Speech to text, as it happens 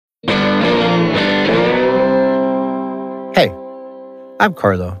I'm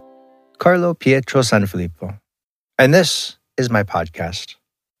Carlo Pietro Sanfilippo, and this is my podcast.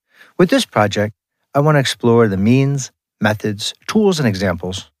 With this project, I want to explore the means, methods, tools, and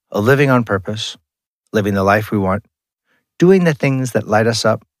examples of living on purpose, living the life we want, doing the things that light us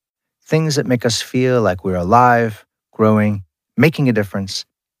up, things that make us feel like we're alive, growing, making a difference,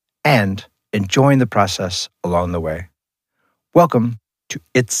 and enjoying the process along the way. Welcome to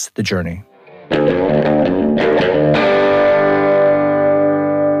It's the Journey.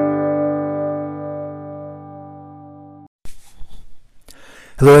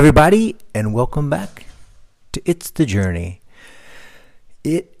 Hello, everybody, and welcome back to It's the Journey.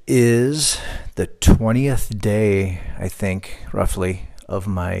 It is the 20th day, I think, roughly, of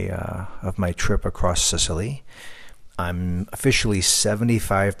my trip across Sicily. I'm officially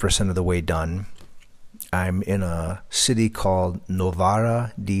 75% of the way done. I'm in a city called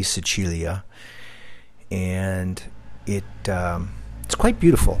Novara di Sicilia, and it's quite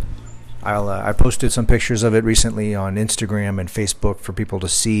beautiful. I posted some pictures of it recently on Instagram and Facebook for people to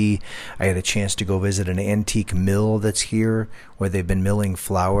see. I had a chance to go visit an antique mill that's here where they've been milling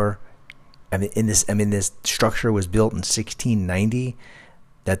flour. This structure was built in 1690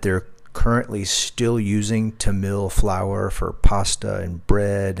 that they're currently still using to mill flour for pasta and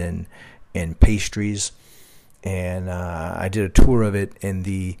bread and pastries. And I did a tour of it, and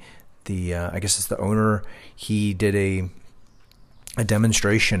the I guess it's the owner. He did a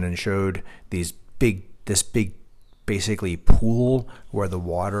demonstration and showed this big basically pool where the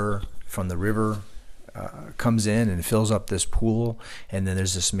water from the river comes in and fills up this pool, and then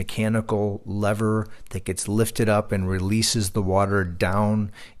there's this mechanical lever that gets lifted up and releases the water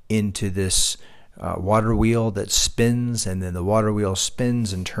down into this water wheel that spins, and then the water wheel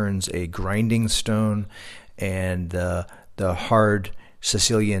spins and turns a grinding stone, and the hard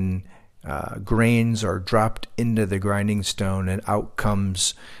Sicilian grains are dropped into the grinding stone, and out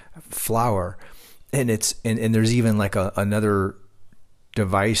comes flour. And there's even like another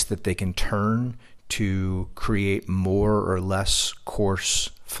device that they can turn to create more or less coarse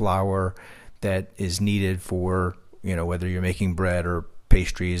flour that is needed for, whether you're making bread or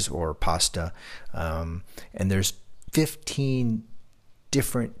pastries or pasta. And there's 15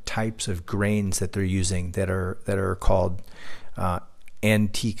 different types of grains that they're using that are called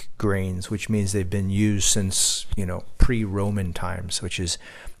antique grains, which means they've been used since pre-Roman times, which is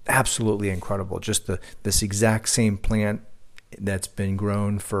absolutely incredible. Just this exact same plant that's been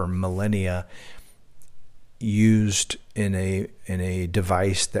grown for millennia, used in a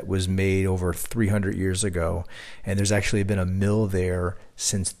device that was made over 300 years ago, and there's actually been a mill there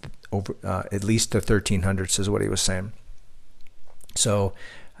since over at least the 1300s, is what he was saying. So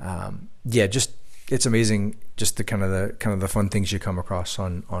it's amazing, just the kind of the fun things you come across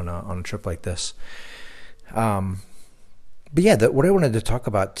on a trip like this. What I wanted to talk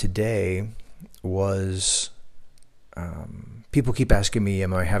about today was people keep asking me,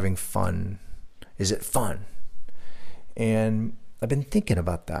 "Am I having fun? Is it fun?" And I've been thinking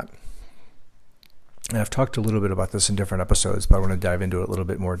about that, and I've talked a little bit about this in different episodes, but I want to dive into it a little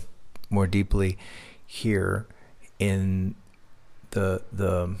bit more deeply here in the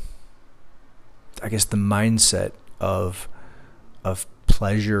mindset of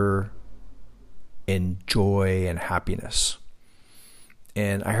pleasure and joy and happiness.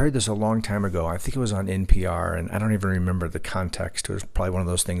 And I heard this a long time ago. I think it was on NPR, and I don't even remember the context. It was probably one of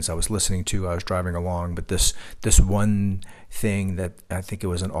those things I was listening to. I was driving along, but this one thing that I think it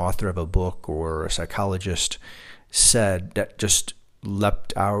was an author of a book or a psychologist said that just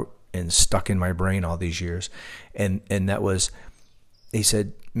leapt out and stuck in my brain all these years. And that was, he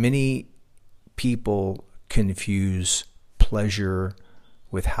said, many people confuse pleasure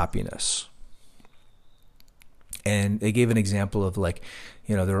with happiness. And they gave an example of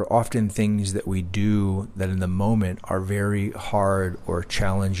there are often things that we do that in the moment are very hard or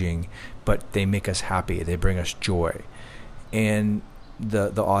challenging, but they make us happy. They bring us joy. And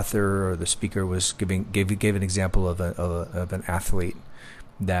the author or the speaker was gave an example of an athlete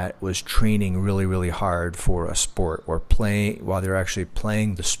that was training really, really hard for a sport, or playing while they're actually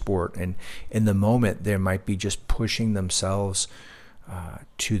playing the sport. And in the moment, they might be just pushing themselves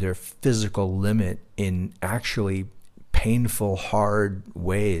to their physical limit in actually painful, hard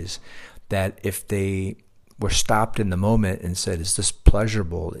ways, that if they were stopped in the moment and said, "Is this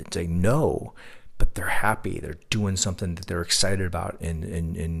pleasurable?" They'd say no, but they're happy. They're doing something that they're excited about,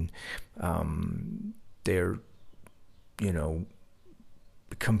 and they're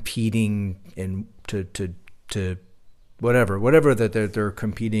competing in to whatever that they're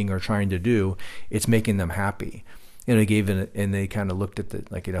competing or trying to do. It's making them happy. and they kind of looked at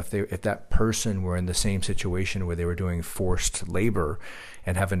if that person were in the same situation where they were doing forced labor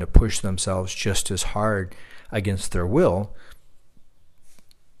and having to push themselves just as hard against their will,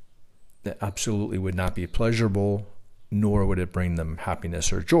 that absolutely would not be pleasurable, nor would it bring them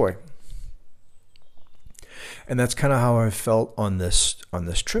happiness or joy. And that's kind of how I felt on this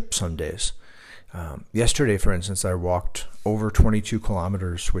trip some days. Yesterday, for instance, I walked over 22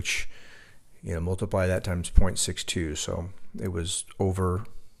 kilometers, which, multiply that times 0.62. So it was over,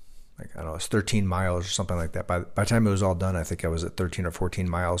 it's 13 miles or something like that. By the time it was all done, I think I was at 13 or 14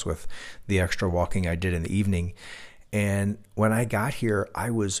 miles with the extra walking I did in the evening. And when I got here, I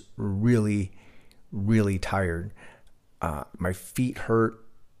was really, really tired. My feet hurt.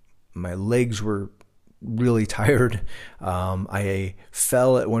 My legs were really tired. I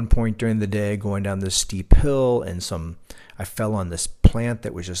fell at one point during the day going down this steep hill, and I fell on this plant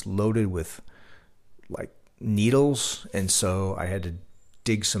that was just loaded with needles, and so I had to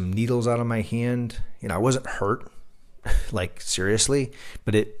dig some needles out of my hand. I wasn't hurt, seriously,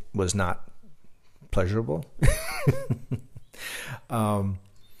 but it was not pleasurable.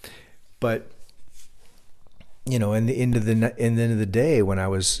 But in the end of the day, when I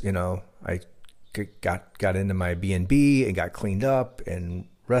was, I got into my B&B and got cleaned up and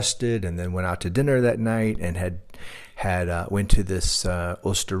rested, and then went out to dinner that night and went to this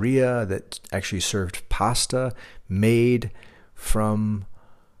osteria that actually served pasta made from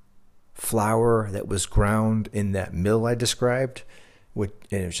flour that was ground in that mill I described. And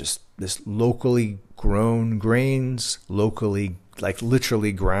it was just this locally grown grains, literally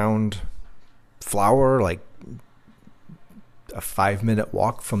ground flour, a 5-minute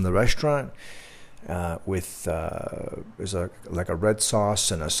walk from the restaurant. There's a red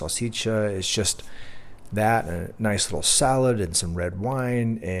sauce and a salsicha. It's just that, and a nice little salad and some red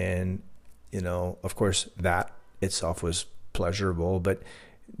wine, and of course that itself was pleasurable. But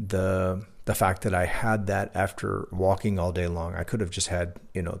the fact that I had that after walking all day long, I could have just had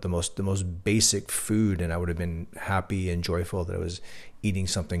the most basic food, and I would have been happy and joyful that I was eating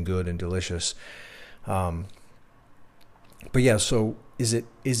something good and delicious. But yeah, so is it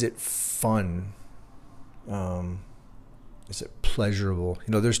fun? Is it pleasurable?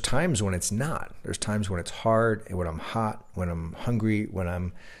 There's times when it's not. There's times when it's hard, when I'm hot, when I'm hungry, when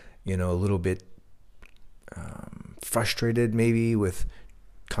I'm, a little bit frustrated maybe with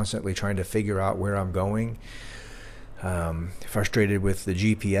constantly trying to figure out where I'm going. Frustrated with the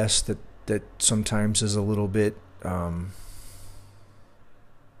GPS that sometimes is a little bit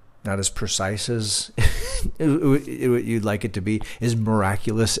not as precise as you'd like it to be, as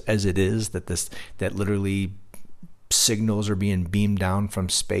miraculous as it is that literally signals are being beamed down from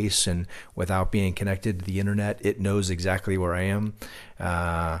space, and without being connected to the internet, it knows exactly where I am.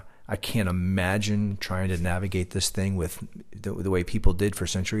 I can't imagine trying to navigate this thing with the way people did for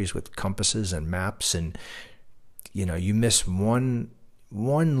centuries with compasses and maps, and you miss one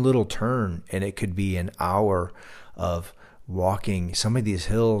little turn and it could be an hour of walking some of these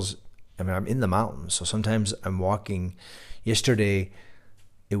hills. I mean, I'm in the mountains, so sometimes I'm walking. Yesterday,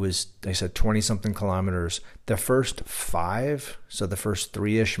 it was, I said, 20 something kilometers. The first 5, so the first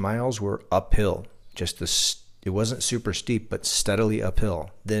 3-ish miles were uphill. It wasn't super steep, but steadily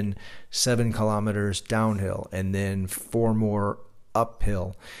uphill. Then 7 kilometers downhill, and then 4 more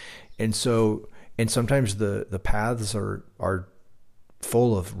uphill. And sometimes the paths are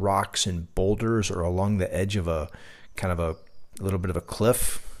full of rocks and boulders, or along the edge of a kind of a little bit of a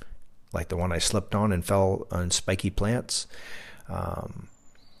cliff, like the one I slipped on and fell on spiky plants.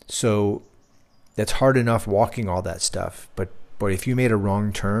 So that's hard enough walking all that stuff. But if you made a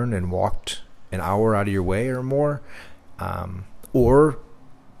wrong turn and walked an hour out of your way or more, or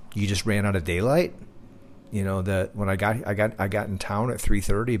you just ran out of daylight, that when I got in town at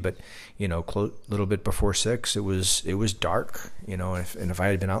 3:30, but a little bit before 6, it was dark, and if I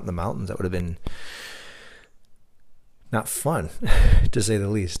had been out in the mountains, that would have been not fun, to say the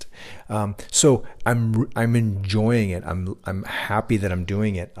least. So I'm enjoying it. I'm happy that I'm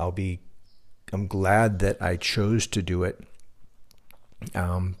doing it. I'm glad that I chose to do it.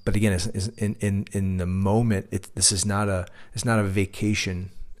 But again, it's in the moment, this is not a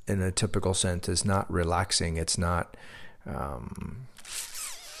vacation in a typical sense. It's not relaxing. It's not,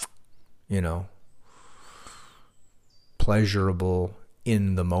 pleasurable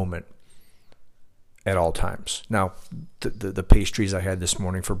in the moment at all times. Now, the pastries I had this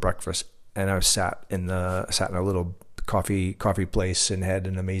morning for breakfast, and I sat in a little coffee place and had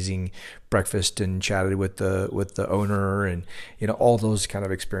an amazing breakfast and chatted with the owner. And all those kind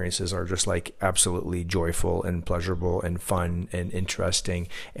of experiences are just like absolutely joyful and pleasurable and fun and interesting.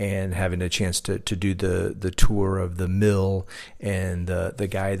 And having a chance to do the tour of the mill, and the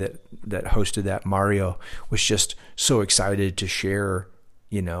guy that hosted that, Mario, was just so excited to share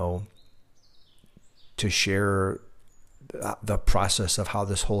the process of how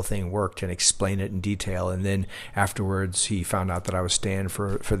this whole thing worked and explain it in detail. And then afterwards he found out that I was staying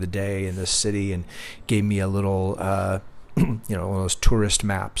for the day in this city, and gave me a little one of those tourist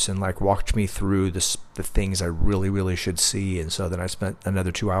maps, and like walked me through the things I really, really should see. And so then I spent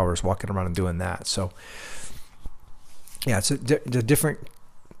another 2 hours walking around and doing that. So yeah, it's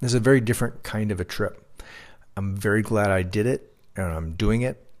a very different kind of a trip. I'm very glad I did it, and I'm doing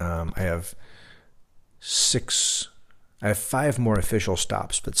it. I have 5 more official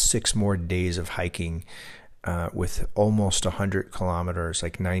stops, but 6 more days of hiking, with almost 100 kilometers,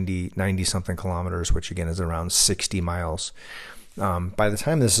 like 90 something kilometers, which again is around 60 miles. By the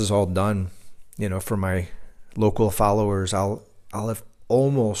time this is all done, for my local followers, I'll have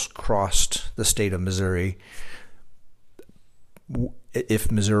almost crossed the state of Missouri,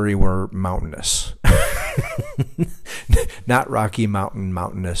 if Missouri were mountainous. Not Rocky Mountain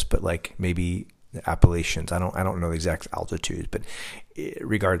mountainous, but like maybe the Appalachians. I don't know the exact altitude, but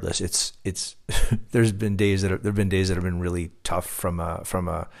regardless, it's there've been days that have been really tough from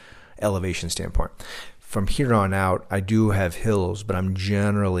a elevation standpoint. From here on out, I do have hills, but I'm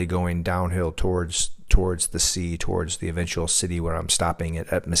generally going downhill towards the sea, towards the eventual city where I'm stopping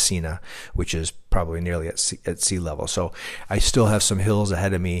at Messina, which is probably nearly at sea level. So I still have some hills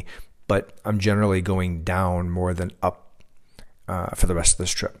ahead of me, but I'm generally going down more than up for the rest of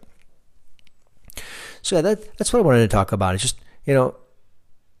this trip. So yeah, that's what I wanted to talk about. It's just,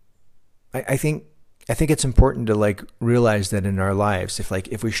 I think it's important to like realize that in our lives,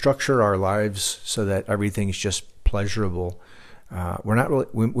 if we structure our lives so that everything's just pleasurable,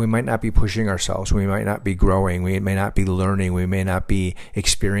 we might not be pushing ourselves. We might not be growing. We may not be learning. We may not be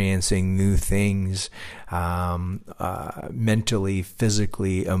experiencing new things, mentally,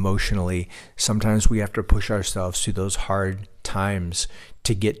 physically, emotionally. Sometimes we have to push ourselves through those hard times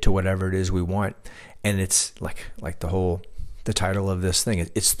to get to whatever it is we want. And it's like the title of this thing,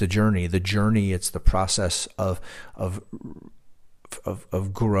 it's the journey. The journey, it's the process of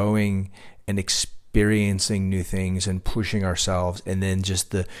growing and experiencing new things and pushing ourselves, and then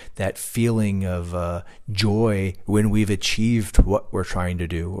just that feeling of joy when we've achieved what we're trying to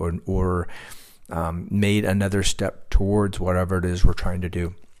do, or made another step towards whatever it is we're trying to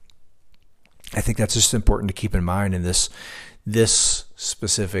do. I think that's just important to keep in mind. And this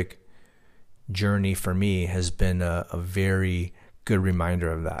specific journey for me has been a very good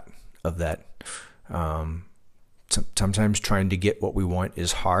reminder of that. Sometimes trying to get what we want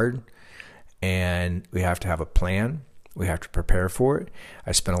is hard, and we have to have a plan. We have to prepare for it.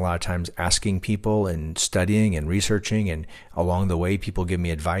 I spent a lot of times asking people and studying and researching, and along the way, people give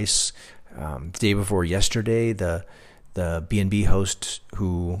me advice. The day before yesterday, the B&B host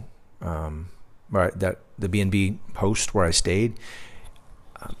the B&B host where I stayed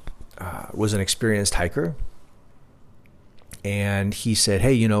was an experienced hiker, and he said,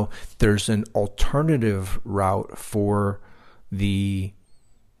 "Hey, there's an alternative route for the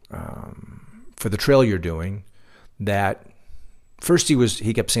trail you're doing. That first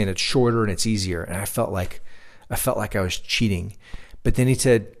he kept saying it's shorter and it's easier, and I felt like I was cheating, but then he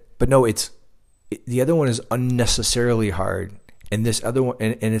said, but no, the other one is unnecessarily hard, and this other one,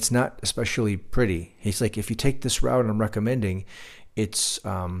 and it's not especially pretty. He's like, if you take this route I'm recommending, it's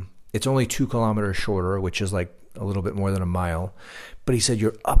only 2 kilometers shorter, which is like a little bit more than a mile. But he said,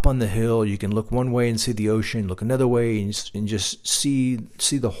 you're up on the hill. You can look one way and see the ocean, look another way and just see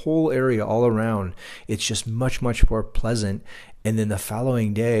the whole area all around. It's just much, much more pleasant. And then the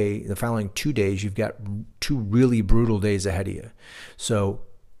following 2 days, you've got 2 really brutal days ahead of you. So,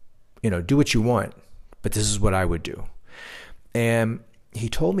 do what you want, but this is what I would do." And he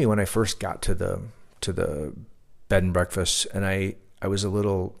told me when I first got to the bed and breakfast, and I was a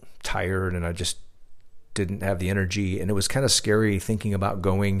little tired and I just didn't have the energy, and it was kind of scary thinking about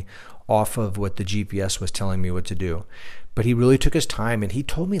going off of what the GPS was telling me what to do. But he really took his time, and he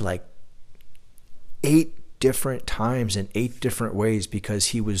told me like 8 different times in 8 different ways, because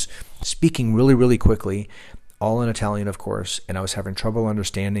he was speaking really, really quickly, all in Italian, of course, and I was having trouble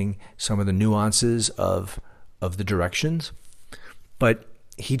understanding some of the nuances of the directions. But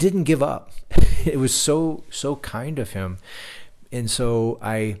he didn't give up. It was so kind of him. And so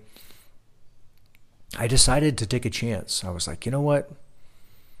I decided to take a chance. I was like, you know what?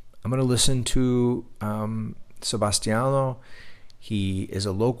 I'm going to listen to Sebastiano, he is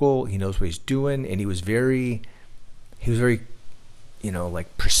a local. He knows what he's doing, and he was very,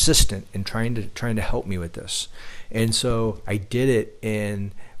 like persistent in trying to help me with this. And so I did it.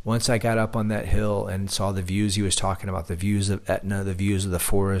 And once I got up on that hill and saw the views he was talking about, the views of Etna, the views of the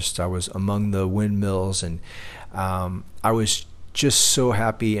forest, I was among the windmills, and I was just so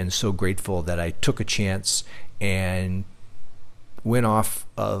happy and so grateful that I took a chance and went off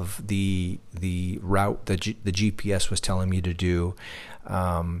of the route that the GPS was telling me to do.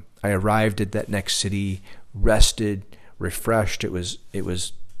 I arrived at that next city, rested, refreshed. It was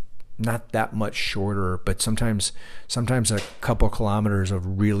not that much shorter, but sometimes a couple kilometers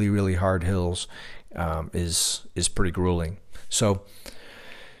of really, really hard hills is pretty grueling. So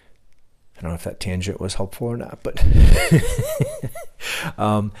I don't know if that tangent was helpful or not, but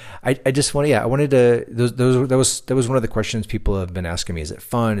I just wanted, I wanted to, that was one of the questions people have been asking me. Is it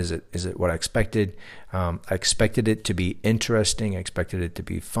fun? Is it what I expected? I expected it to be interesting. I expected it to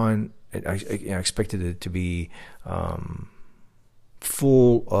be fun. I expected it to be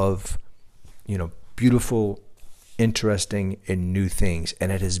full of, beautiful, interesting, and new things.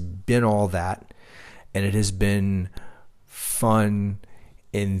 And it has been all that. And it has been fun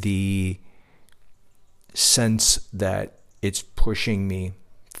in the sense that it's pushing me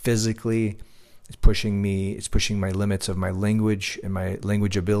physically. It's pushing my limits of my language and my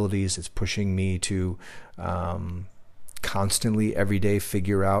language abilities. It's pushing me to constantly every day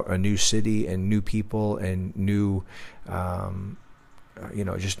figure out a new city and new people and new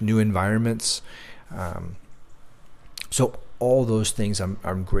just new environments. So all those things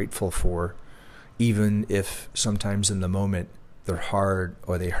I'm grateful for, even if sometimes in the moment they're hard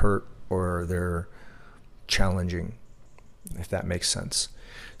or they hurt or they're challenging, if that makes sense.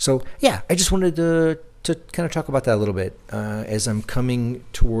 So yeah, I just wanted to kind of talk about that a little bit as I'm coming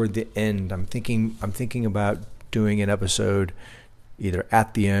toward the end. I'm thinking about doing an episode either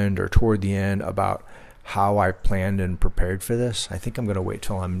at the end or toward the end about how I planned and prepared for this. I think I'm going to wait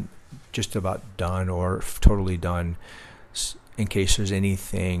till I'm just about done or totally done, in case there's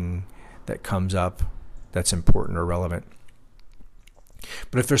anything that comes up that's important or relevant.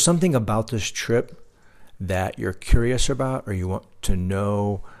 But if there's something about this trip that you're curious about or you want to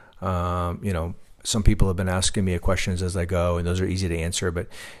know, some people have been asking me questions as I go, and those are easy to answer. But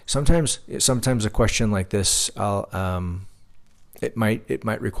sometimes a question like this, it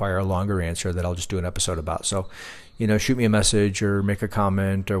might require a longer answer that I'll just do an episode about. So, shoot me a message or make a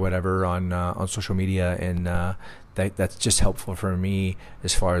comment or whatever on social media, and that's just helpful for me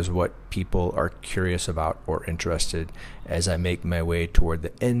as far as what people are curious about or interested as I make my way toward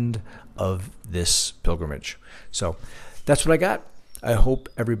the end of this pilgrimage. So that's what I got. I hope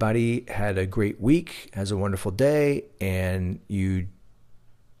everybody had a great week, has a wonderful day, and you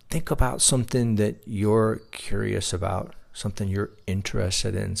think about something that you're curious about, something you're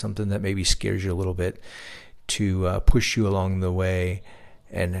interested in, something that maybe scares you a little bit, to push you along the way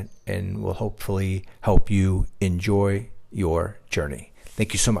and will hopefully help you enjoy your journey.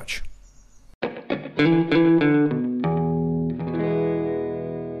 Thank you so much.